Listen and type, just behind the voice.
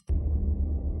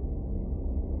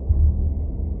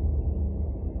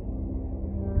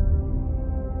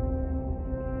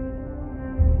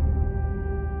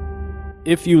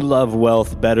If you love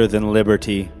wealth better than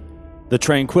liberty, the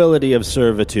tranquility of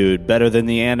servitude better than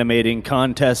the animating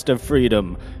contest of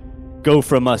freedom, go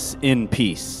from us in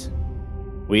peace.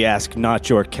 We ask not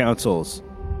your counsels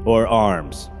or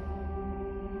arms.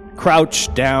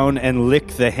 Crouch down and lick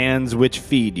the hands which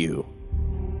feed you.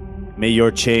 May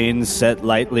your chains set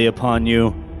lightly upon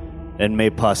you, and may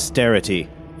posterity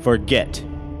forget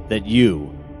that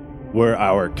you were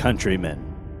our countrymen.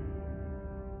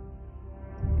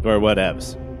 Or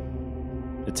whatevs.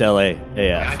 It's LAAF.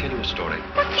 Can I tell you a story?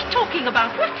 What's he talking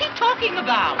about? What's he talking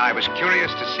about? I was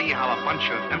curious to see how a bunch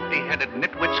of empty-headed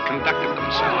nitwits conducted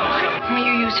themselves.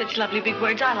 You use such lovely big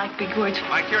words. I like big words.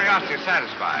 My curiosity is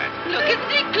satisfied. Look,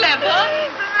 isn't he clever?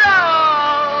 No!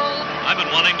 I've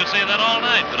been wanting to say that all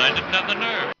night, but I didn't have the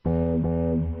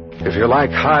nerve. If you like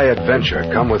high adventure,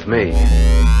 come with me.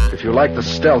 If you like the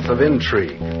stealth of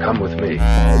intrigue, come with me.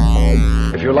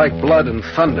 If you like blood and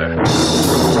thunder,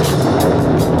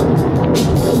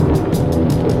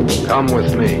 come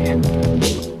with me.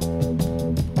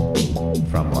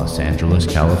 From Los Angeles,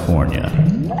 California,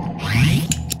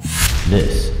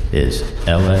 this is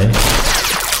LAAF.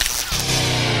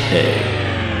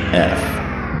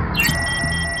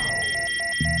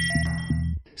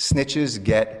 Snitches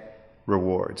get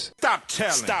rewards. Stop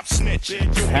telling. Stop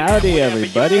snitching. Howdy,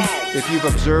 everybody. If you've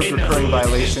observed recurring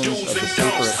violations of the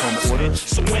safer at home order,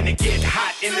 So when it get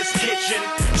hot in this kitchen,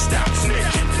 stop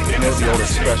snitching. you know the old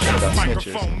expression about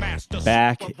snitches.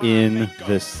 Back in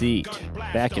the seat.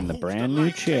 Back in the brand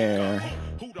new chair.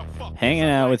 Hanging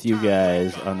out with you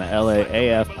guys on the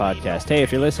LAAF podcast. Hey,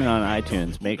 if you're listening on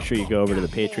iTunes, make sure you go over to the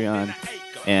Patreon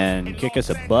and kick us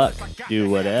 $1. Do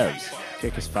whatevs.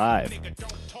 Kick us $5.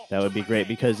 That would be great,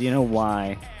 because you know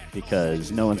why?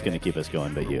 Because no one's going to keep us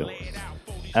going but you.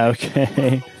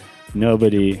 Okay.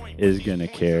 Nobody is going to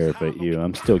care but you.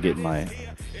 I'm still getting my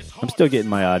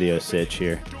audio sitch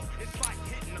here.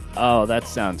 Oh, that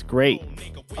sounds great.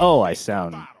 Oh, I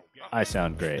sound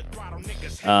great.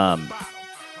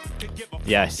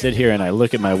 Yeah, I sit here and I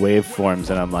look at my waveforms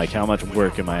and I'm like, how much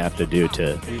work am I have to do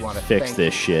to fix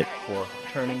this shit? For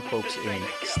turning folks in.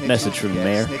 Snitches Message from the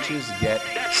mayor.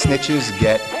 Snitches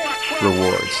get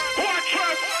rewards.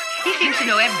 He seems to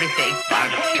know everything.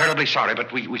 I'm terribly sorry,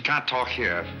 but we can't talk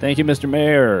here. Thank you, Mr.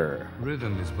 Mayor.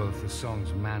 Rhythm is both the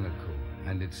song's manacle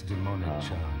and its demonic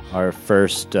charge. Our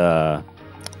first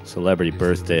celebrity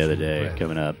birthday of the day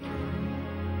coming up.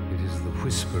 It is the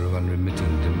whisper of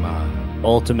unremitting demand.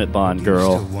 Ultimate Bond You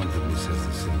girl. still want me, says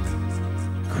the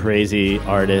singer. Crazy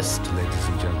artist. Ladies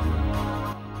and gentlemen,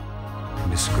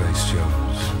 Miss Grace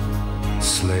Jones,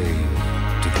 slave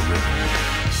to the rhythm.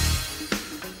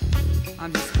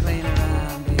 I'm just playing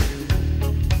around, baby.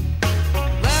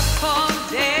 Work all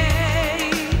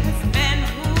day, men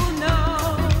who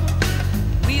know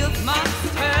wheels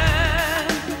must turn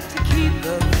to keep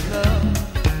the flow.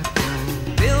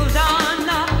 Build on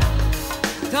up,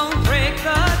 don't break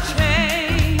the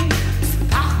chain.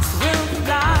 Sparks will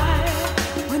fly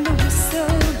when the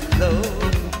whistle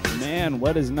blows. Man,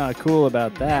 what is not cool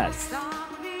about that?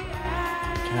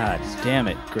 God damn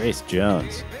it, Grace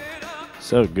Jones.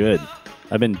 So good.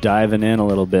 I've been diving in a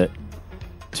little bit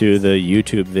to the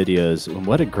YouTube videos.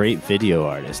 What a great video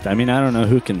artist. I mean, I don't know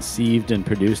who conceived and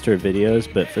produced her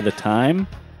videos, but for the time,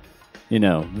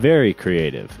 very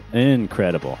creative.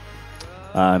 Incredible.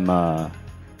 I'm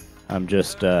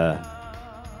just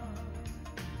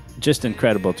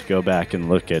incredible to go back and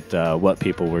look at what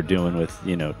people were doing with,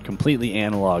 completely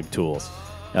analog tools.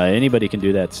 Anybody can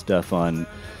do that stuff on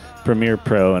Premiere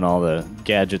Pro and all the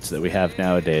gadgets that we have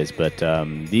nowadays, but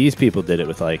these people did it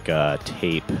with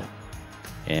tape,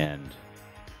 and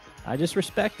I just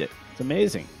respect it. It's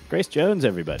amazing. Grace Jones,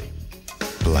 everybody.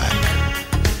 Black.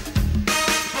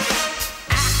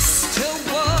 Axe to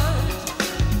wood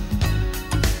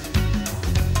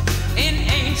in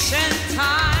ancient times.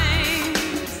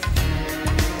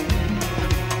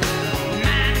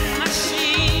 Man,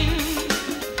 machine,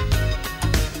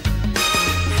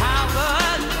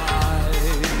 powered by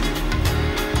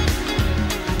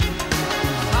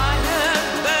fire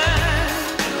burn,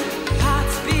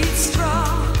 hearts beat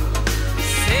strong,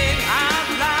 sing out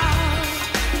loud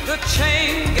the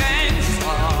chain gang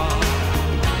song.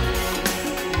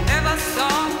 Never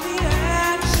saw the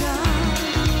action.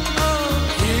 Oh,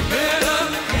 keep it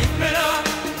up, keep it up.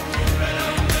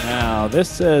 Now, this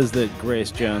says that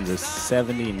Grace Jones is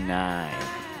 79,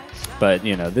 but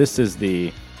this is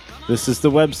the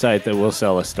website that will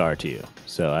sell a star to you.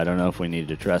 So I don't know if we need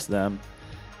to trust them.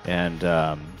 And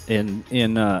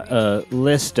in a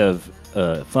list of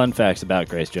fun facts about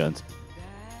Grace Jones,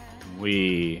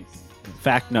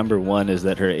 fact number 1 is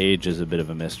that her age is a bit of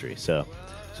a mystery. So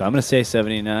So I'm going to say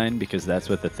 79 because that's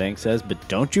what the thing says, but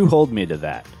don't you hold me to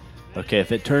that. Okay,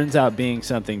 if it turns out being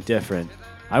something different,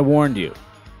 I warned you.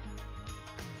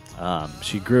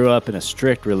 She grew up in a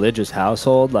strict religious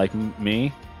household like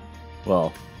me.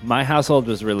 Well, my household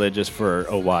was religious for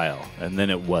a while, and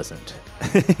then it wasn't.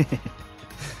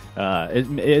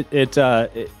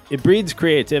 It breeds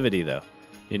creativity, though.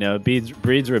 You know, it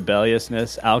breeds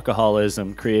rebelliousness,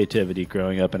 alcoholism, creativity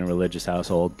growing up in a religious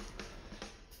household.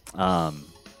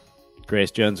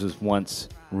 Grace Jones was once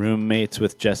roommates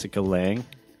with Jessica Lange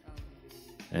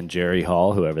and Jerry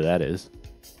Hall, whoever that is.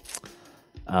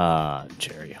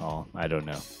 Jerry Hall, I don't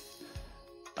know.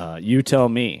 You tell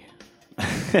me.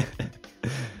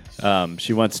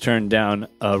 She once turned down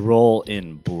a role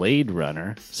in Blade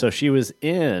Runner, so she was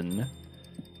in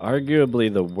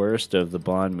arguably the worst of the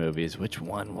Bond movies. Which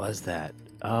one was that?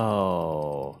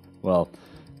 Oh, well,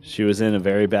 she was in a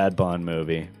very bad Bond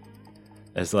movie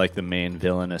as like the main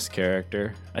villainous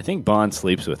character. I think Bond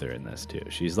sleeps with her in this too.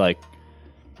 She's like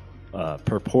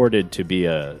purported to be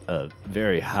a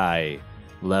very high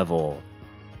level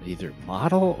either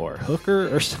model or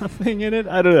hooker or something in it.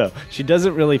 I don't know. She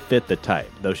doesn't really fit the type,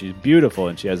 though she's beautiful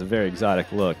and she has a very exotic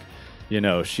look. You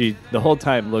know, she the whole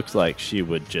time looks like she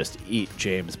would just eat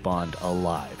James Bond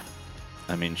alive.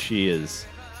 I mean, she is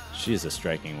a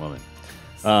striking woman.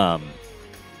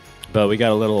 But we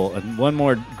got one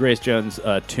more Grace Jones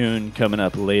tune coming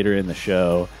up later in the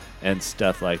show and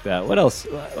stuff like that. What else?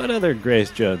 What other Grace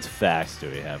Jones facts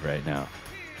do we have right now?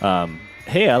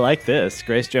 Hey, I like this.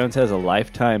 Grace Jones has a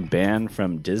lifetime ban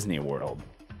from Disney World.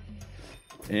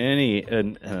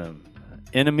 An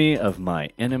enemy of my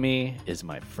enemy is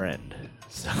my friend.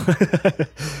 So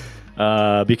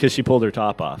because she pulled her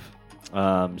top off.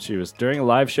 She was during a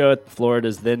live show at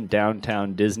Florida's then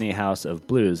downtown Disney House of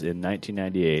Blues in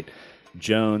 1998.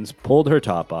 Jones pulled her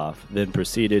top off, then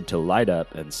proceeded to light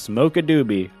up and smoke a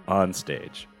doobie on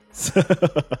stage.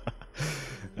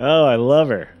 Oh, I love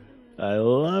her. I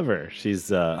love her. She's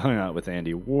hung out with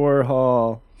Andy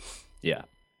Warhol. Yeah.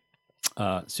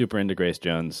 Super into Grace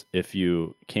Jones. If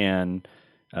you can,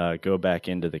 go back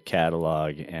into the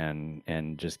catalog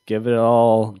and just give it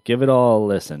all a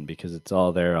listen because it's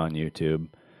all there on YouTube.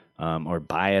 Or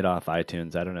buy it off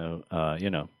iTunes. I don't know.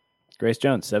 Grace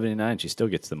Jones, 79. She still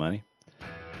gets the money.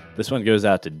 This one goes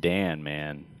out to Dan,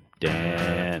 man.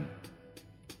 Dan.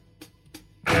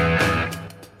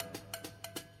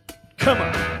 Come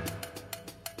on.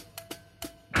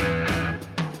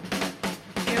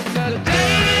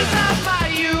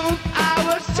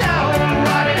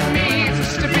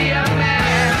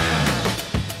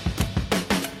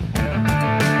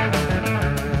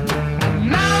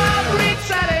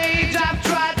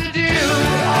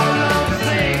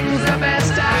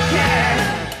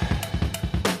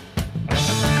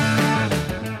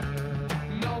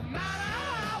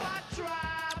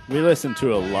 We listen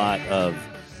to a lot of,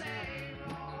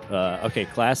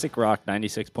 classic rock,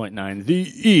 96.9,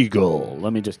 The Eagle.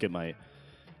 Let me just get my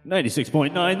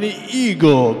 96.9, The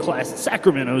Eagle,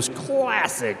 Sacramento's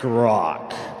classic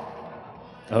rock.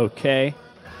 Okay.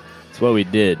 That's what we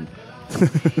did.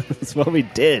 That's what we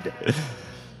did.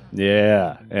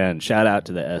 Yeah. And shout out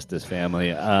to the Estes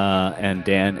family and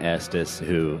Dan Estes,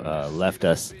 who left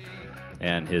us.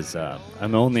 And his,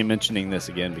 I'm only mentioning this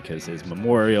again because his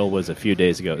memorial was a few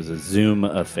days ago. It was a Zoom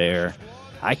affair.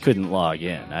 I couldn't log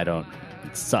in. It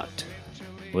sucked.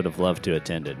 Would have loved to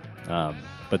attended.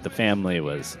 But the family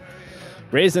was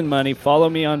raising money. Follow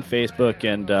me on Facebook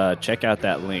and check out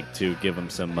that link to give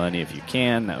them some money if you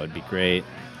can. That would be great.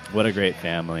 What a great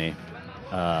family.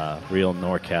 Real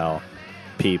NorCal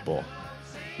people.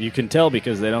 You can tell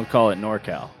because they don't call it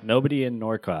NorCal. Nobody in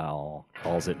NorCal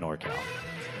calls it NorCal.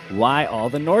 Why all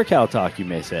the NorCal talk, you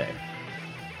may say?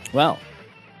 Well,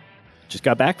 just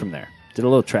got back from there. Did a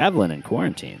little traveling in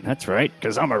quarantine. That's right,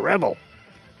 because I'm a rebel.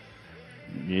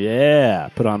 Yeah,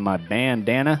 put on my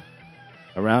bandana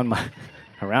around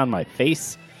my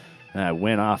face, and I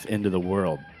went off into the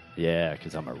world. Yeah,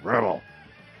 because I'm a rebel.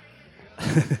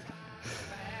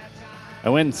 I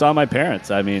went and saw my parents.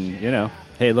 I mean,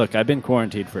 hey, look, I've been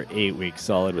quarantined for 8 weeks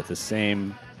solid with the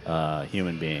same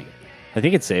human being. I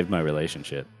think it saved my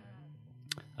relationship.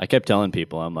 I kept telling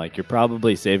people, I'm like, you're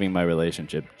probably saving my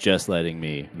relationship just letting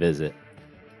me visit.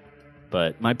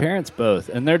 But my parents both,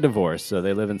 and they're divorced, so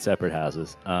they live in separate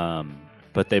houses.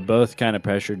 But they both kind of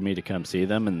pressured me to come see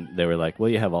them, and they were like, well,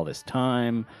 you have all this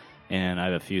time, and I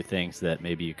have a few things that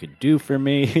maybe you could do for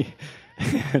me.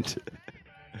 And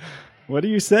what do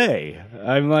you say?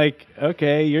 I'm like,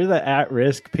 okay, you're the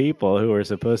at-risk people who are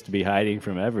supposed to be hiding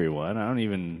from everyone.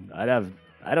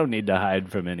 I don't need to hide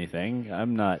from anything.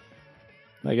 I'm not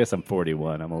I guess I'm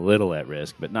 41. I'm a little at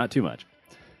risk, but not too much.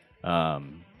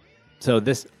 So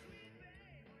this,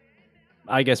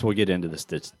 I guess we'll get into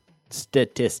the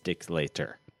statistics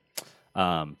later.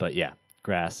 But yeah,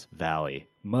 Grass Valley.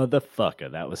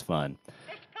 Motherfucker, that was fun.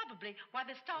 Why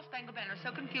the Star Spangled Banner is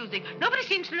so confusing. Nobody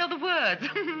seems to know the words.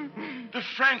 The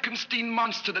Frankenstein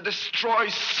monster that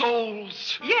destroys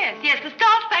souls. Yes, the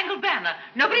Star Spangled Banner.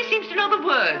 Nobody seems to know the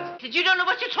words. Did you don't know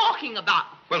what you're talking about?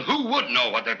 Well, who would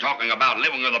know what they're talking about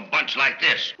living with a bunch like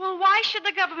this? Well, why should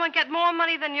the government get more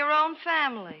money than your own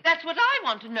family? That's what I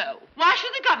want to know. Why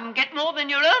should the government get more than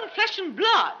your own flesh and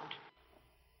blood?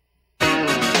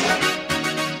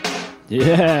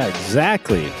 Yeah,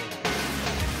 exactly.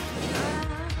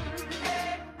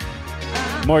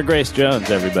 More Grace Jones,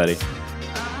 everybody.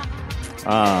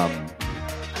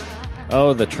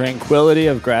 The tranquility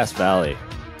of Grass Valley.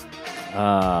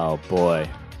 Oh boy,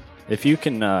 if you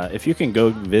can go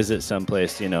visit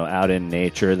someplace, out in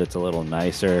nature that's a little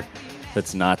nicer,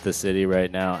 that's not the city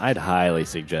right now, I'd highly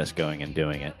suggest going and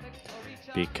doing it,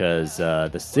 because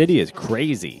the city is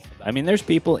crazy. I mean, there's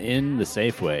people in the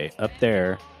Safeway up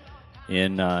there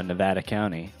in Nevada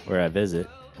County where I visit,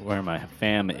 where my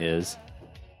fam is.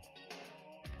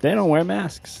 They don't wear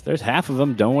masks. There's half of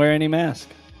them don't wear any mask.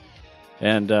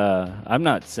 And I'm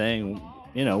not saying,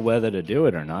 whether to do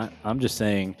it or not. I'm just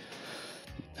saying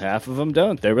half of them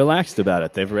don't. They're relaxed about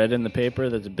it. They've read in the paper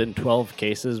that there's been 12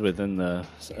 cases within the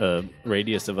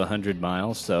radius of 100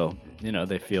 miles. So,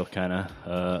 they feel kind of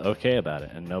okay about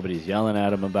it. And nobody's yelling at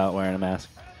them about wearing a mask.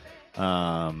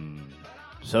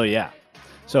 So, yeah.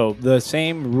 So the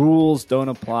same rules don't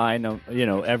apply,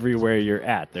 everywhere you're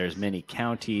at. There's many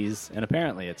counties, and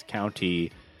apparently it's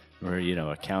county or,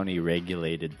 a county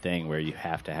regulated thing where you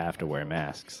have to wear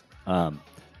masks, or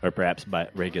perhaps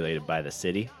regulated by the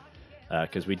city,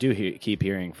 because we do keep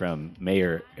hearing from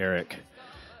Mayor Eric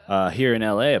here in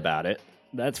LA about it.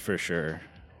 That's for sure.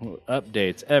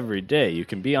 Updates every day. You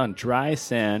can be on dry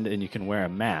sand and you can wear a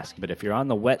mask, but if you're on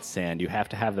the wet sand, you have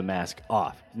to have the mask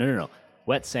off. No.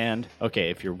 Wet sand,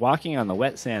 okay, if you're walking on the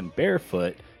wet sand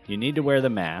barefoot, you need to wear the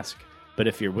mask. But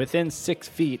if you're within 6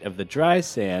 feet of the dry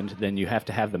sand, then you have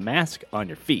to have the mask on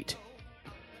your feet.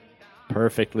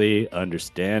 Perfectly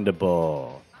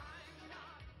understandable.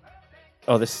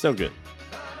 Oh, this is so good.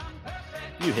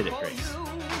 You hit it, Grace.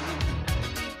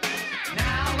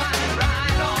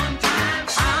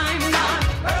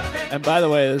 And by the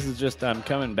way, this is just I'm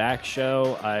coming back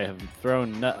show. I've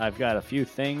got a few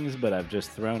things, but I've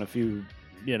just thrown a few,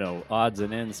 odds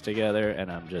and ends together,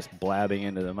 and I'm just blabbing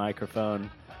into the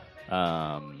microphone.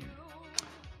 So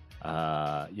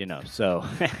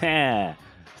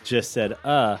just said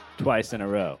twice in a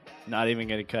row. Not even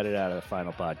going to cut it out of the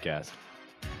final podcast.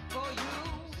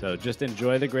 So just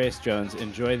enjoy the Grace Jones,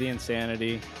 enjoy the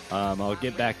insanity. I'll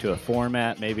get back to a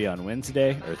format maybe on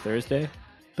Wednesday or Thursday.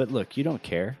 But look, you don't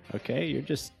care, okay? You're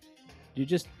just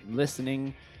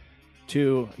listening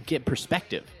to get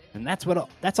perspective, and that's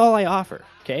all I offer,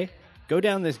 okay? Go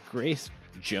down this Grace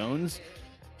Jones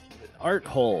art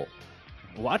hole,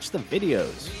 watch the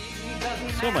videos.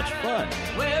 So much fun.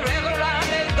 Wherever I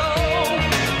may go,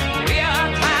 we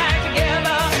are tied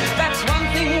together. That's one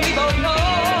thing we both know.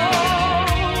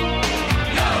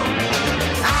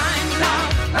 I'm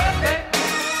not perfect,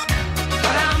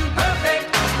 but I'm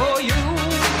perfect for you.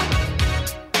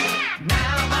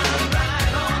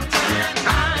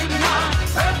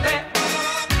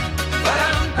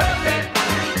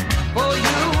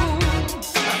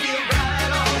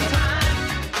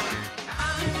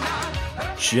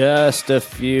 Just a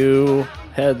few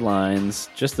headlines,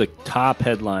 just the top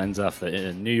headlines off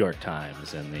the New York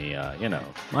Times and the,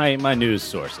 my news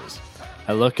sources.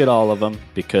 I look at all of them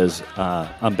because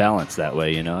I'm balanced that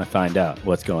way, I find out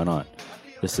what's going on.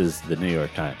 This is the New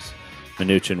York Times.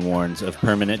 Mnuchin warns of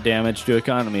permanent damage to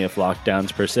economy if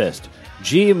lockdowns persist.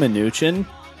 Gee, Mnuchin,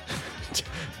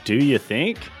 do you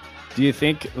think? Do you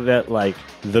think that,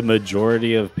 the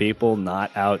majority of people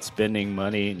not out spending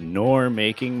money nor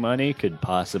making money could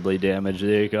possibly damage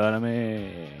the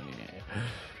economy?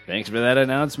 Thanks for that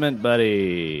announcement,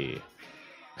 buddy.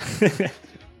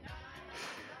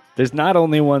 There's not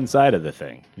only one side of the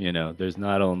thing, There's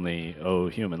not only,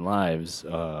 human lives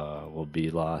will be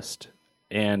lost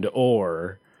and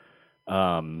or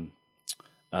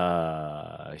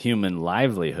human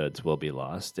livelihoods will be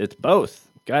lost. It's both.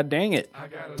 God dang it.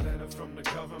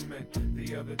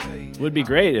 Would be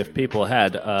great if people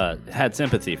had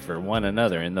sympathy for one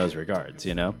another in those regards,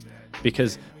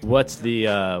 Because what's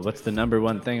the number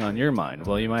one thing on your mind?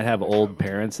 Well, you might have old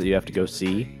parents that you have to go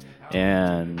see,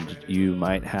 and you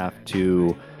might have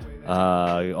to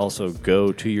Also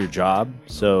go to your job.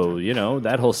 So,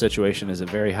 that whole situation is a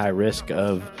very high risk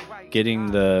of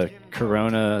getting the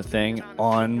corona thing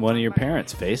on one of your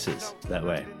parents' faces that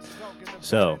way.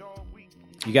 So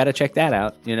you got to check that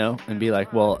out, and be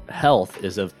like, well, health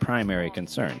is of primary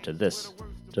concern to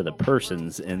the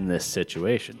persons in this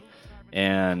situation.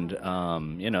 And,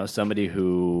 somebody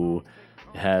who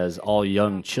has all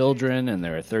young children and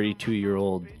they're a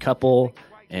 32-year-old couple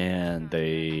and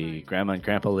grandma and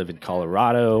grandpa live in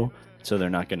Colorado, so they're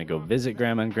not going to go visit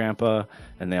grandma and grandpa,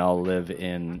 and they all live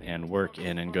in and work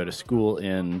in and go to school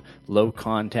in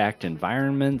low-contact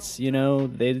environments,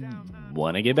 they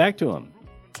want to get back to them.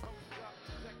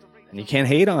 And you can't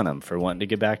hate on them for wanting to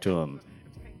get back to them.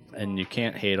 And you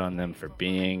can't hate on them for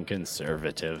being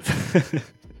conservative.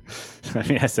 I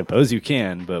mean, I suppose you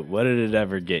can, but what did it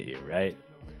ever get you, right?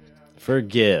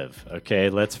 Forgive, okay?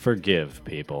 Let's forgive,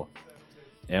 people.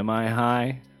 Am I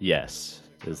high? Yes.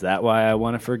 Is that why I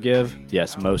want to forgive?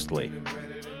 Yes, mostly.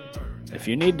 If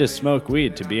you need to smoke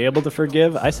weed to be able to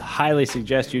forgive, I highly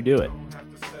suggest you do it.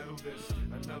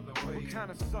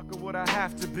 Would I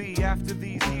have to be after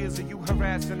these years of you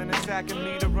harassing and attacking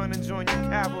me to run and join your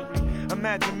cavalry?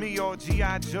 Imagine me all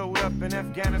G.I. Joe'd up in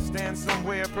Afghanistan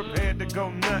somewhere prepared to go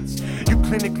nuts. You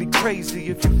clinically crazy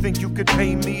if you think you could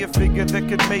pay me a figure that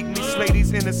could make me slay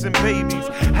these innocent babies.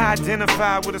 I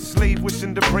identify with a slave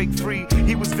wishing to break free.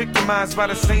 He was victimized by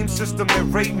the same system that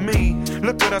raped me.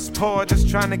 Look at us poor, just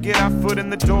trying to get our foot in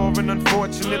the door, and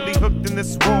unfortunately hooked in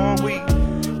this war.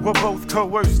 We're both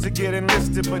coerced to get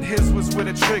enlisted, but his was with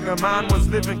a trigger. Mine was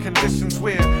living conditions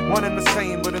where one and the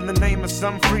same, but in the name of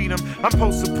some freedom, I'm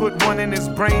supposed to put one in his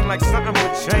brain like something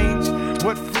would change.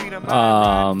 What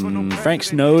freedom? Frank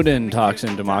Snowden talks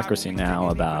in Democracy Now!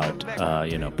 About,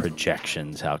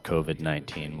 projections, how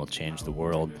COVID-19 will change the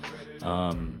world.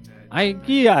 I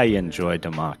enjoy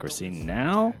Democracy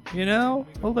Now!, a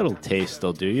little taste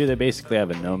will do you. They basically have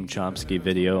a Noam Chomsky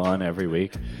video on every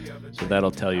week, so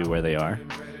that'll tell you where they are.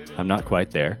 I'm not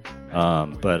quite there,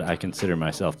 but I consider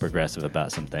myself progressive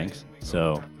about some things.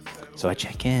 So I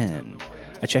check in.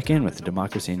 I check in with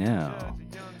Democracy Now!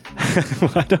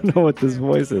 I don't know what this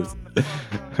voice is.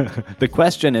 The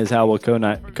question is, how will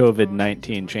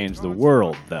COVID-19 change the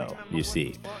world, though, you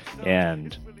see?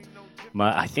 And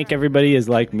I think everybody is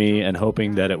like me and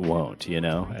hoping that it won't,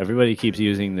 Everybody keeps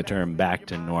using the term back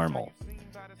to normal.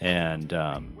 And,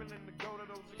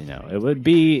 it would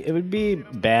be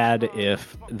bad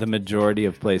if the majority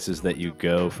of places that you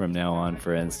go from now on,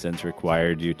 for instance,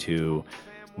 required you to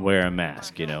wear a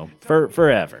mask, for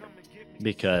forever.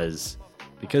 Because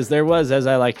there was, as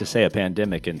I like to say, a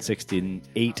pandemic in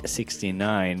 68,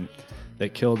 69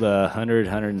 that killed 100,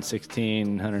 116,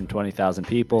 120,000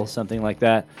 people, something like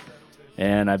that.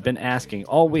 And I've been asking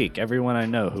all week everyone I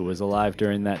know who was alive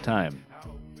during that time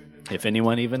if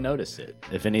anyone even noticed it,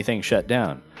 if anything shut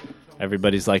down.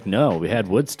 Everybody's like, no, we had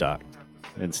Woodstock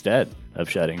instead of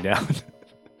shutting down.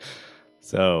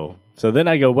 So then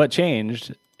I go, what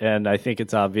changed? And I think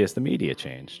it's obvious the media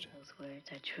changed. Those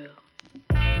words are true.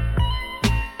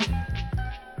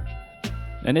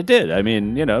 And it did. I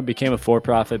mean, it became a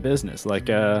for-profit business, like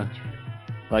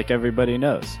everybody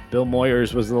knows. Bill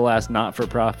Moyers was the last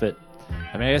not-for-profit.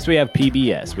 I mean, I guess we have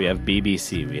PBS, we have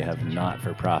BBC, we have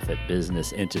not-for-profit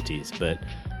business entities, but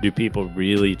do people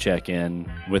really check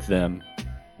in with them?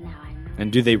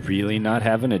 And do they really not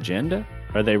have an agenda?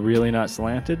 Are they really not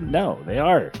slanted? No, they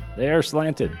are. They are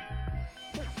slanted.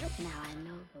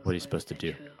 What are you supposed to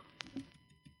do?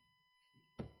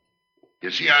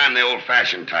 You see, I'm the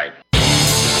old-fashioned type.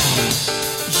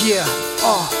 Yeah,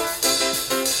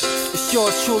 it's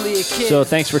yours truly, a kid. So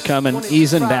thanks for coming,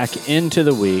 easing back into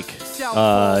the week.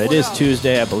 It is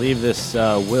Tuesday. I believe this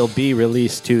will be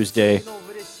released Tuesday.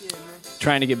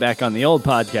 Trying to get back on the old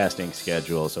podcasting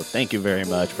schedule, so thank you very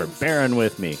much for bearing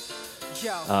with me.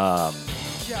 How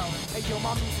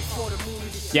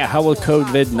will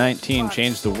COVID-19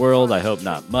 change the world? I hope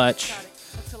not much.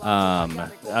 I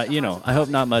hope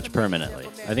not much permanently.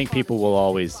 I think people will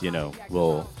always,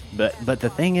 will. But the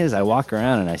thing is, I walk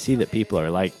around and I see that people are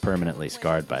like permanently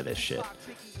scarred by this shit.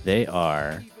 They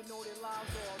are.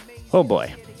 Oh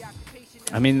boy.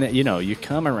 I mean, you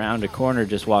come around a corner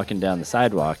just walking down the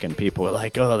sidewalk and people are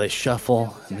like, oh, they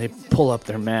shuffle and they pull up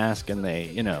their mask and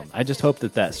they, I just hope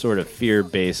that sort of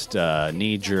fear-based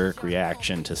knee-jerk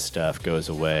reaction to stuff goes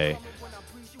away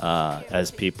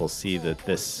as people see that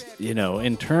this,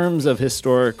 in terms of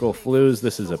historical flus,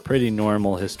 this is a pretty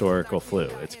normal historical flu.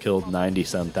 It's killed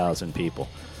 90-some thousand people,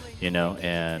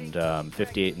 and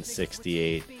 58 and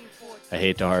 68. I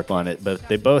hate to harp on it, but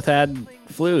they both had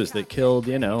flus that killed,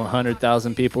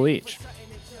 100,000 people each.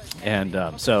 And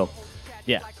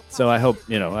So I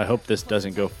hope this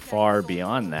doesn't go far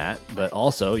beyond that. But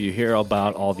also, you hear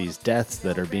about all these deaths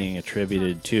that are being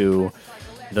attributed to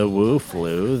the Wu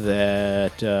flu.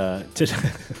 That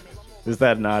is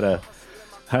that not a?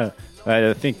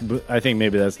 I think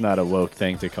maybe that's not a woke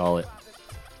thing to call it.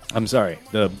 I'm sorry.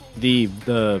 The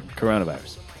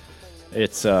coronavirus.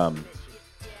 It's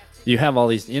you have all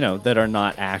these, that are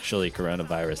not actually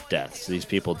coronavirus deaths. These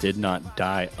people did not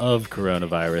die of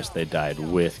coronavirus. They died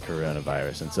with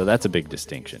coronavirus. And so that's a big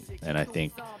distinction. And I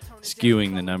think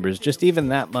skewing the numbers just even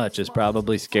that much is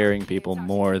probably scaring people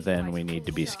more than we need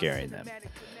to be scaring them.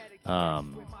 But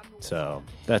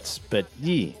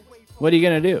what are you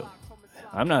going to do?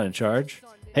 I'm not in charge.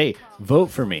 Hey, vote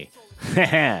for me.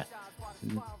 Then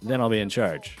I'll be in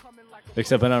charge.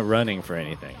 Except I'm not running for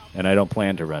anything. And I don't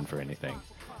plan to run for anything.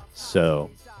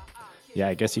 So, yeah,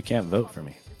 I guess you can't vote for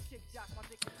me.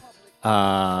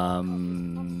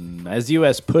 As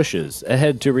U.S. pushes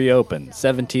ahead to reopen,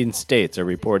 17 states are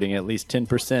reporting at least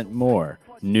 10% more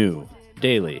new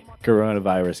daily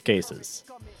coronavirus cases.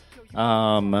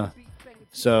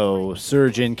 So,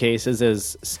 surge in cases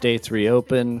as states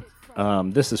reopen.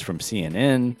 This is from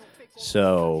CNN.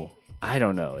 So, I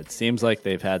don't know. It seems like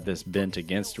they've had this bent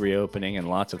against reopening, and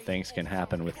lots of things can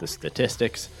happen with the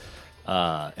statistics.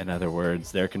 In other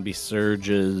words, there can be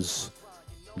surges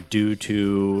due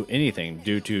to anything,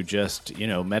 due to just,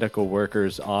 medical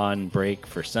workers on break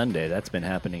for Sunday. That's been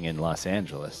happening in Los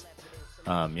Angeles.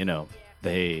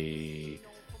 They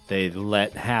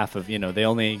let half of, they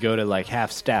only go to like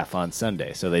half staff on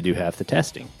Sunday. So they do half the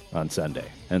testing on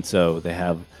Sunday. And so they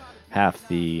have half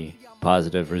the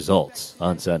positive results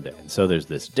on Sunday. And so there's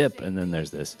this dip, and then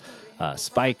there's this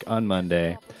spike on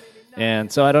Monday.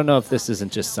 And so I don't know if this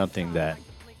isn't just something that,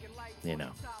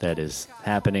 that is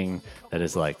happening, that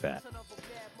is like that.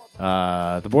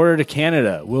 The border to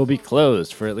Canada will be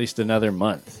closed for at least another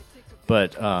month.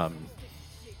 But,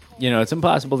 it's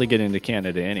impossible to get into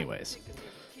Canada anyways.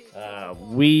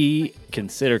 We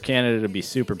consider Canada to be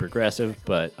super progressive,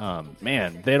 but,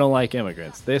 man, they don't like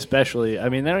immigrants. They especially,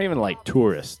 they don't even like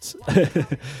tourists.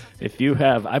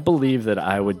 I believe that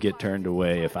I would get turned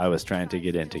away if I was trying to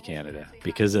get into Canada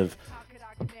because of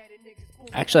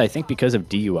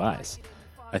DUIs.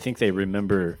 I think they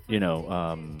remember,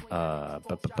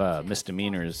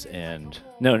 misdemeanors and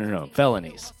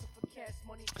felonies.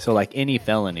 So like any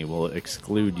felony will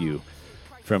exclude you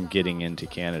from getting into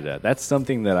Canada. That's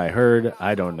something that I heard.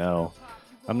 I don't know.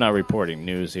 I'm not reporting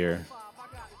news here.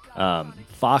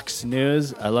 Fox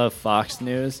News. I love Fox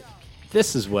News.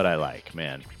 This is what I like,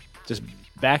 man. Just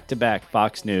back-to-back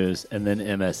Fox News and then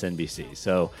MSNBC.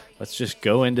 So let's just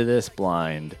go into this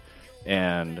blind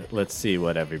and let's see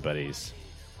what everybody's...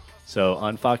 So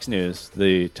on Fox News,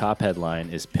 the top headline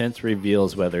is Pence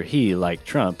reveals whether he, like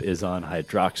Trump, is on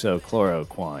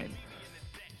hydroxychloroquine.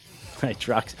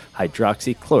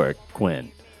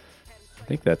 Hydroxychloroquine. I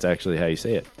think that's actually how you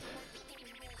say it.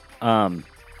 But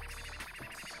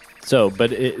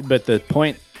the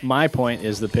point, my point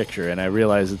is the picture, and I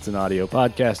realize it's an audio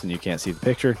podcast and you can't see the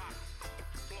picture.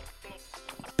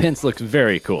 Pence looks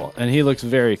very cool, and he looks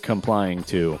very complying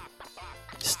to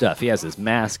stuff. He has his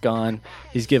mask on.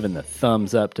 He's giving the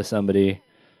thumbs up to somebody.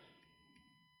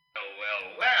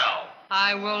 Well.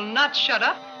 I will not shut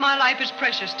up. My life is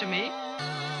precious to me.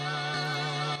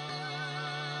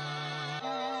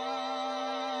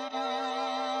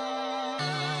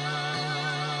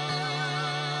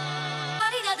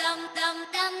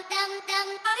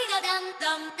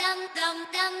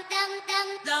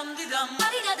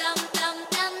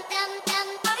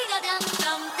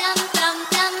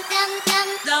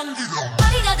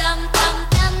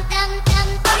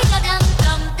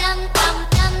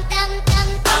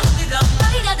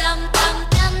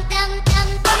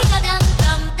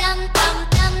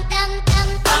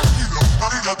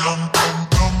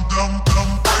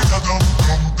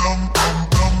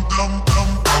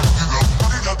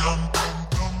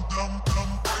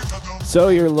 So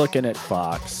you're looking at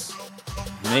Fox.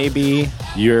 Maybe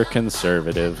you're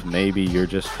conservative. Maybe you're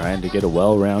just trying to get a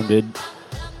well-rounded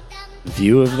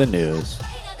view of the news.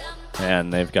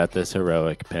 And they've got this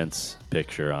heroic Pence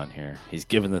picture on here. He's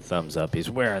giving the thumbs up. He's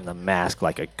wearing the mask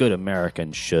like a good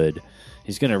American should.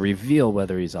 He's going to reveal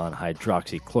whether he's on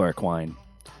hydroxychloroquine.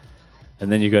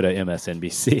 And then you go to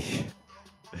MSNBC.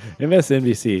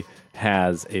 MSNBC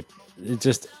has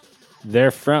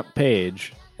their front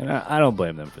page, and I don't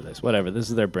blame them for this. Whatever, this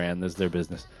is their brand, this is their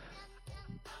business.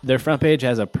 Their front page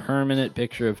has a permanent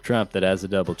picture of Trump that has a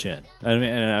double chin.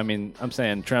 I'm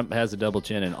saying Trump has a double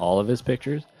chin in all of his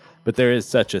pictures, but there is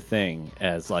such a thing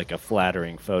as like a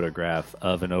flattering photograph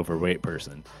of an overweight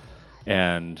person.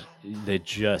 And they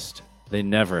just They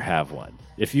never have one.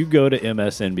 If you go to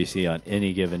MSNBC on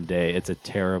any given day, it's a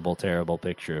terrible, terrible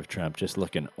picture of Trump just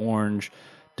looking orange,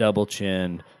 double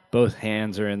chin. Both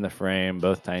hands are in the frame,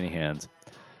 both tiny hands.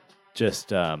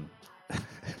 Just,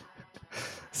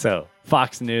 so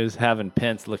Fox News having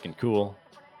Pence looking cool.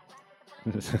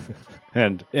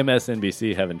 And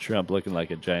MSNBC having Trump looking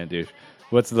like a giant douche.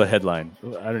 What's the headline?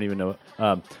 I don't even know.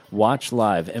 Watch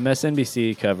live.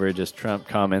 MSNBC coverage as Trump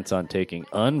comments on taking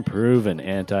unproven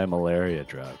anti-malaria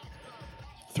drug.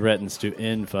 Threatens to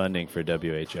end funding for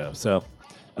WHO. So,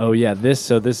 this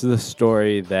is the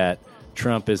story that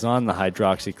Trump is on the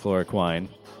hydroxychloroquine.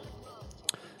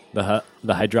 The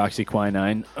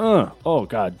hydroxyquinine. Oh,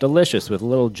 God. Delicious with a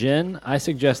little gin. I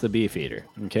suggest the Beefeater.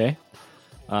 Okay?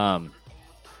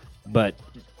 But,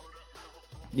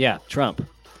 yeah, Trump.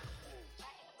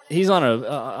 He's on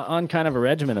on kind of a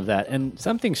regimen of that. And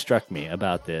something struck me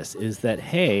about this is that,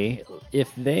 hey,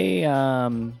 if they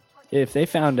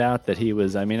found out that he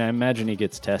was, I imagine he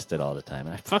gets tested all the time.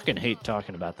 And I fucking hate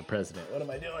talking about the president. What am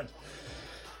I doing?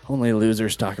 Only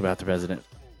losers talk about the president.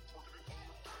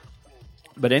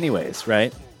 But anyways,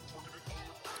 right?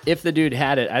 If the dude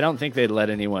had it, I don't think they'd let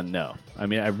anyone know. I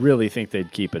really think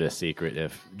they'd keep it a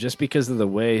secret. Just because of the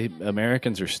way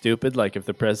Americans are stupid, like if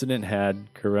the president had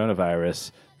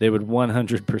coronavirus, they would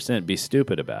 100% be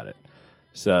stupid about it.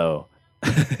 So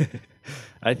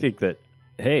I think that,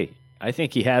 hey, I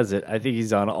think he has it. I think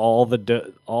he's on all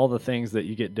the things that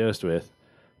you get dosed with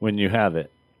when you have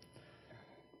it.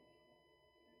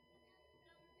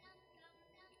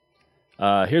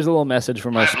 Here's a little message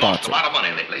from our sponsor. I've lost a lot of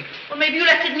money lately. Well, maybe you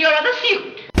left it in your other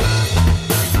suit.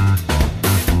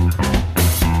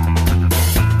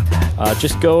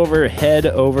 Just head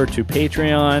over to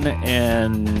Patreon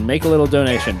and make a little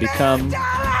donation. When do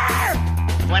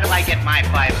I get my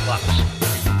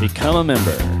 $5? Become a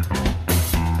member.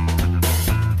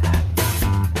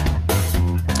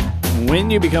 When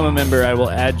you become a member, I will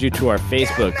add you to our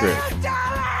Facebook group.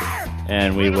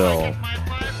 And we will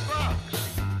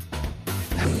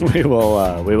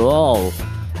all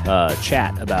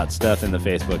chat about stuff in the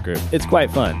Facebook group. It's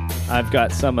quite fun. I've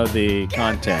got some of the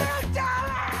content.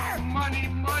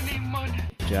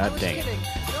 God dang it.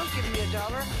 Don't give me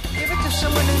 $1. Give it to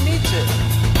someone who needs it.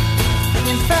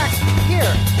 In fact, here.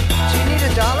 Do you need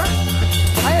 $1?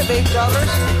 I have $8,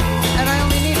 and I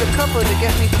only need a couple to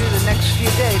get me through the next few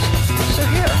days. So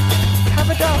here, have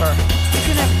 $1. You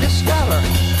can have this $1.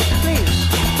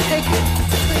 Please, take it.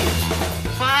 Please.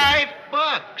 $5.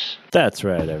 That's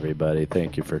right, everybody.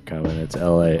 Thank you for coming. It's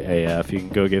LAAF. You can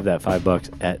go give that $5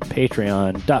 at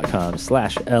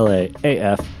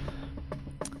patreon.com/LAAF.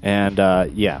 And, I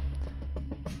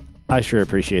sure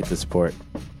appreciate the support.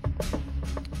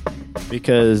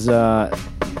 Because,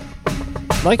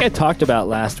 like I talked about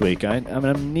last week, I'm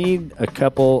going to need a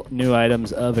couple new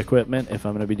items of equipment if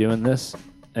I'm going to be doing this.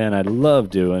 And I'd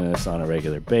love doing this on a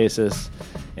regular basis.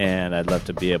 And I'd love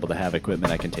to be able to have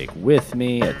equipment I can take with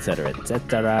me, etc.,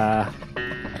 etc.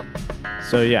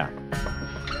 So, yeah.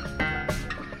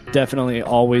 Definitely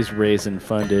always raising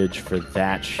fundage for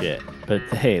that shit. But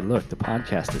hey, look, the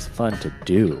podcast is fun to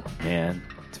do, man.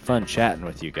 It's fun chatting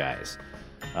with you guys.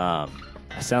 I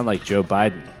sound like Joe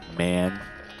Biden, man.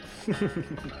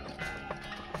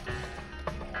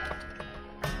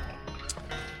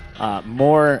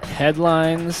 More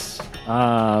headlines.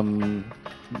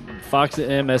 Fox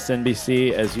and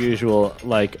MSNBC, as usual,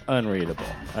 like unreadable.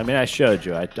 I showed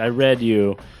you. I read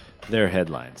you their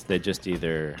headlines. They just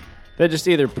either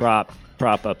prop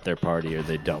up their party or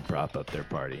they don't prop up their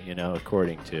party,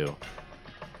 according to.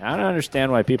 I don't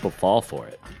understand why people fall for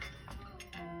it.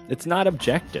 It's not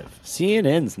objective.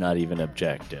 CNN's not even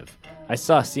objective. I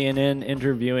saw CNN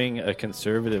interviewing a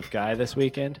conservative guy this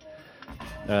weekend.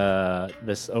 Over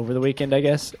the weekend, I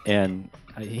guess, and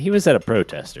he was at a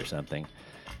protest or something.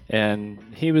 And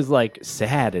he was like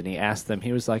sad, and he asked them,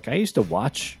 he was like, I used to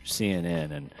watch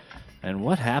CNN, and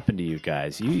what happened to you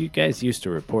guys? You guys used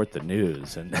to report the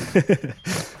news. And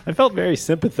I felt very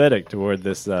sympathetic toward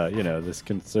this, this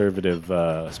conservative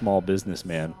small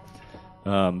businessman.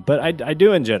 But I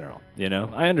do in general,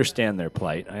 I understand their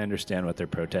plight. I understand what they're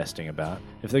protesting about.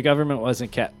 If the government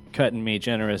wasn't cutting me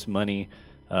generous money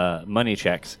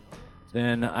checks,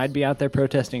 then I'd be out there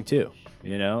protesting too,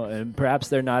 and perhaps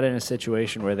they're not in a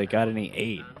situation where they got any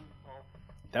aid.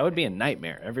 That would be a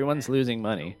nightmare. Everyone's losing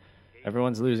money.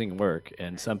 Everyone's losing work,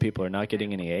 and some people are not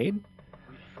getting any aid.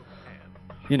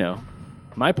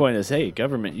 My point is, hey,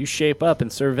 government, you shape up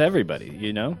and serve everybody,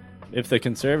 If the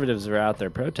conservatives are out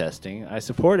there protesting, I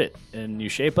support it, and you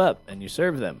shape up and you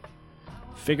serve them.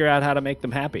 Figure out how to make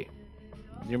them happy.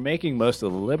 You're making most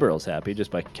of the liberals happy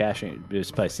just by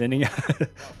sending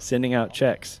out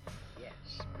checks. Yes,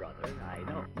 brother,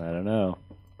 I know.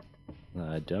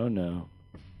 I don't know.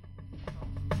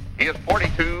 He is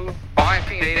 42, 5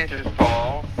 feet 8 inches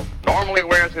tall, normally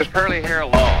wears his curly hair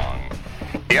long.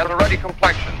 He has a ruddy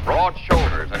complexion, broad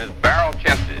shoulders, and is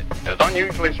barrel-chested, is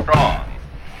unusually strong.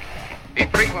 He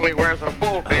frequently wears a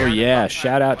full beard. Oh, yeah.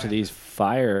 Shout out to these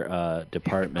fire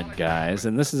department guys.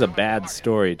 And this is a bad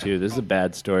story, too. This is a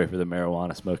bad story for the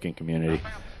marijuana smoking community.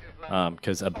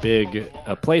 Because a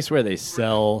place where they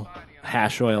sell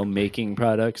hash oil making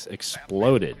products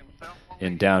exploded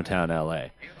in downtown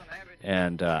L.A.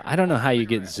 And I don't know how you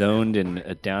get zoned in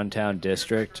a downtown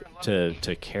district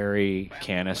to carry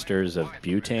canisters of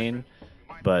butane.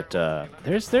 But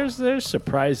there's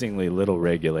surprisingly little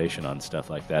regulation on stuff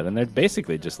like that, and they're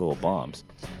basically just little bombs.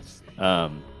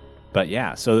 But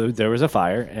yeah, so there was a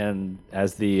fire, and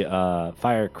as the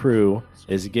fire crew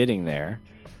is getting there,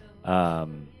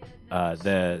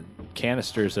 the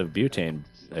canisters of butane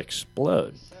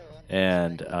explode,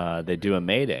 and they do a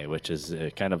mayday, which is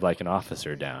kind of like an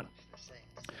officer down.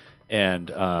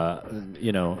 And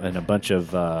and a bunch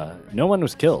of no one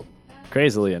was killed.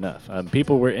 Crazily enough,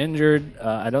 people were injured.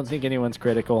 I don't think anyone's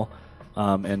critical,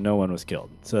 and no one was killed.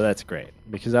 So that's great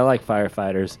because I like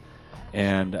firefighters,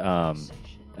 and I'm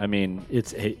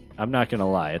not gonna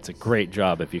lie, it's a great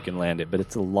job if you can land it, but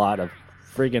it's a lot of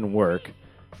friggin' work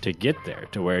to get there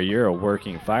to where you're a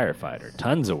working firefighter.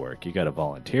 Tons of work. You got to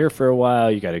volunteer for a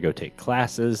while. You got to go take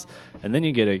classes, and then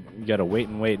you got to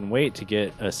wait to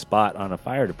get a spot on a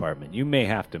fire department. You may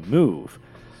have to move,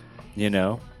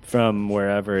 from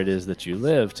wherever it is that you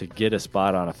live to get a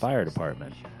spot on a fire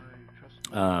department.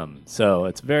 So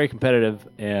it's very competitive,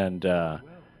 and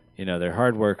they're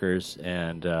hard workers.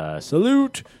 And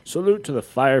salute to the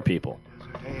fire people.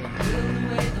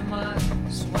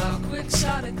 While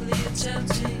quixotically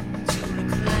attempting to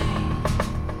reclaim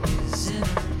his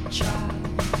inner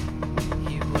child,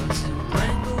 he was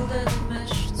entangled and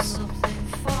enmeshed in something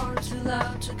far too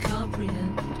loud to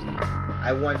comprehend.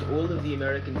 I want all of the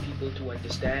American people to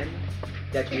understand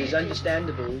that it is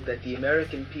understandable that the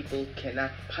American people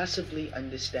cannot possibly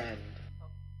understand.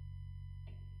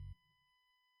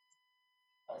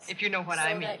 If you know what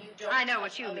I mean. I know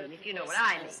what you mean, if you know what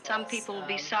I mean. Some people will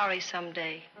be sorry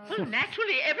someday. Well,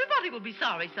 naturally, everybody will be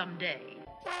sorry someday.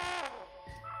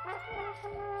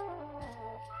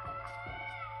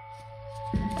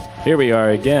 Here we are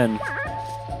again.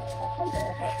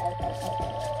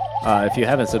 If you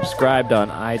haven't subscribed on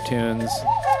iTunes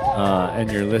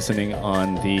and you're listening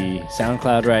on the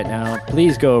SoundCloud right now,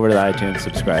 please go over to the iTunes,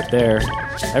 subscribe there.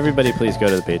 Everybody please go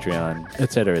to the Patreon,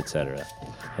 etc., etc.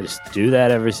 I just do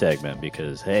that every segment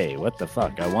because, hey, what the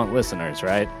fuck? I want listeners,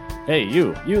 right? Hey,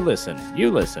 you listen.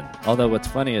 Although what's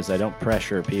funny is I don't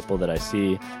pressure people that I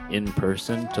see in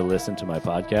person to listen to my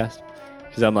podcast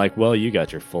because I'm like, well, you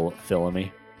got your full fill of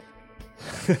me.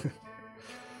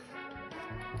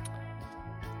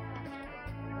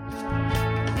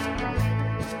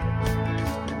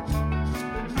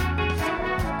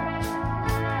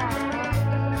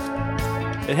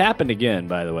 It happened again,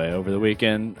 by the way, over the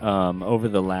weekend, over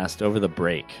the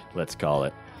break, let's call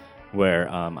it, where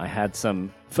I had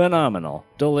some phenomenal,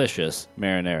 delicious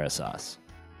marinara sauce.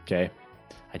 Okay?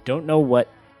 I don't know what,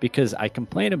 because I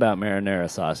complain about marinara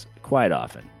sauce quite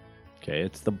often. Okay?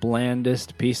 It's the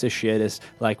blandest piece of shitest.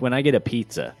 Like when I get a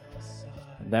pizza,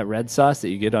 that red sauce that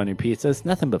you get on your pizza, it's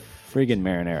nothing but friggin'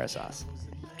 marinara sauce.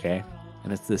 Okay?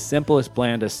 And it's the simplest,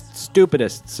 blandest,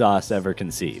 stupidest sauce ever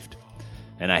conceived.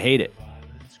 And I hate it.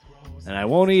 And I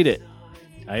won't eat it.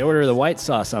 I order the white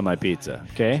sauce on my pizza,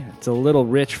 okay? It's a little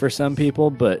rich for some people,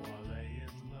 but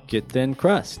get thin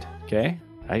crust, okay?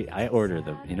 I order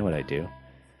you know what I do?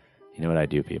 You know what I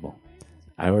do, people?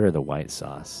 I order the white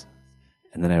sauce,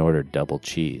 and then I order double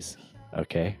cheese,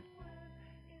 okay?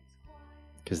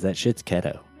 Because that shit's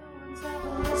keto.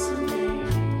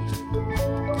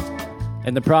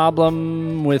 And the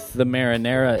problem with the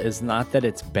marinara is not that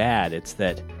it's bad, it's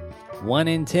that 1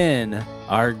 in 10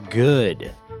 are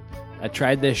good. I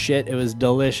tried this shit. It was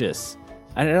delicious.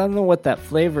 I don't know what that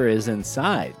flavor is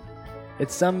inside.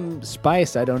 It's some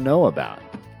spice I don't know about.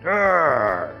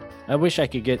 I wish I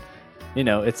could get,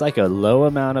 it's like a low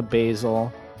amount of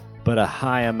basil, but a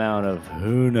high amount of,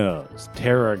 who knows,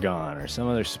 tarragon or some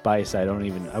other spice I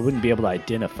wouldn't be able to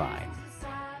identify.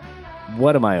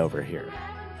 What am I over here?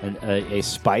 A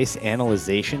spice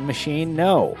analyzation machine?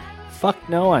 No. Fuck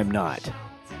no, I'm not.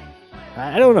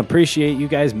 I don't appreciate you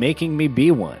guys making me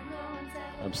be one.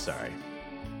 I'm sorry.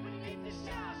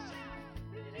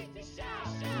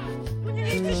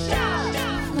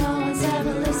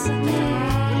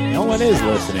 No No one is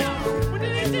listening.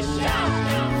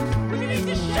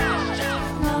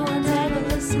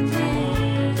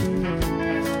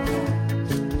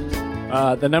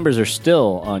 The numbers are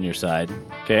still on your side,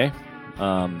 okay?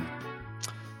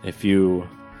 If you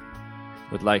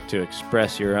would like to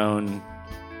express your own,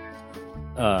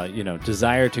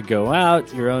 desire to go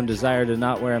out, your own desire to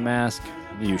not wear a mask,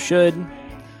 you should.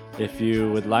 If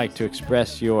you would like to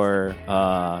express your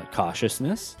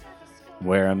cautiousness,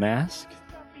 wear a mask,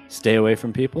 stay away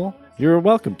from people, you're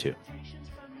welcome to.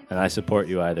 And I support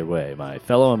you either way, my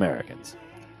fellow Americans.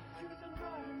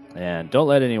 And don't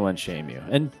let anyone shame you.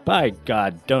 And by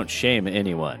God, don't shame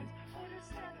anyone.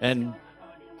 And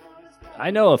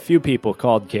I know a few people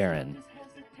called Karen,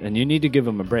 and you need to give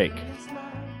them a break.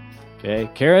 Okay?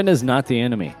 Karen is not the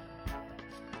enemy.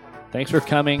 Thanks for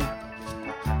coming.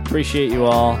 Appreciate you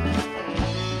all.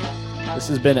 This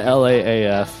has been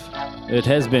LAAF. It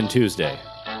has been Tuesday.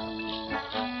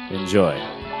 Enjoy.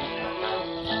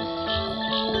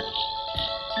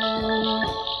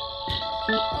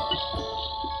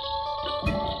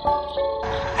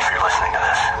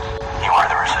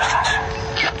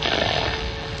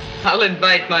 I'll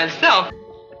invite myself.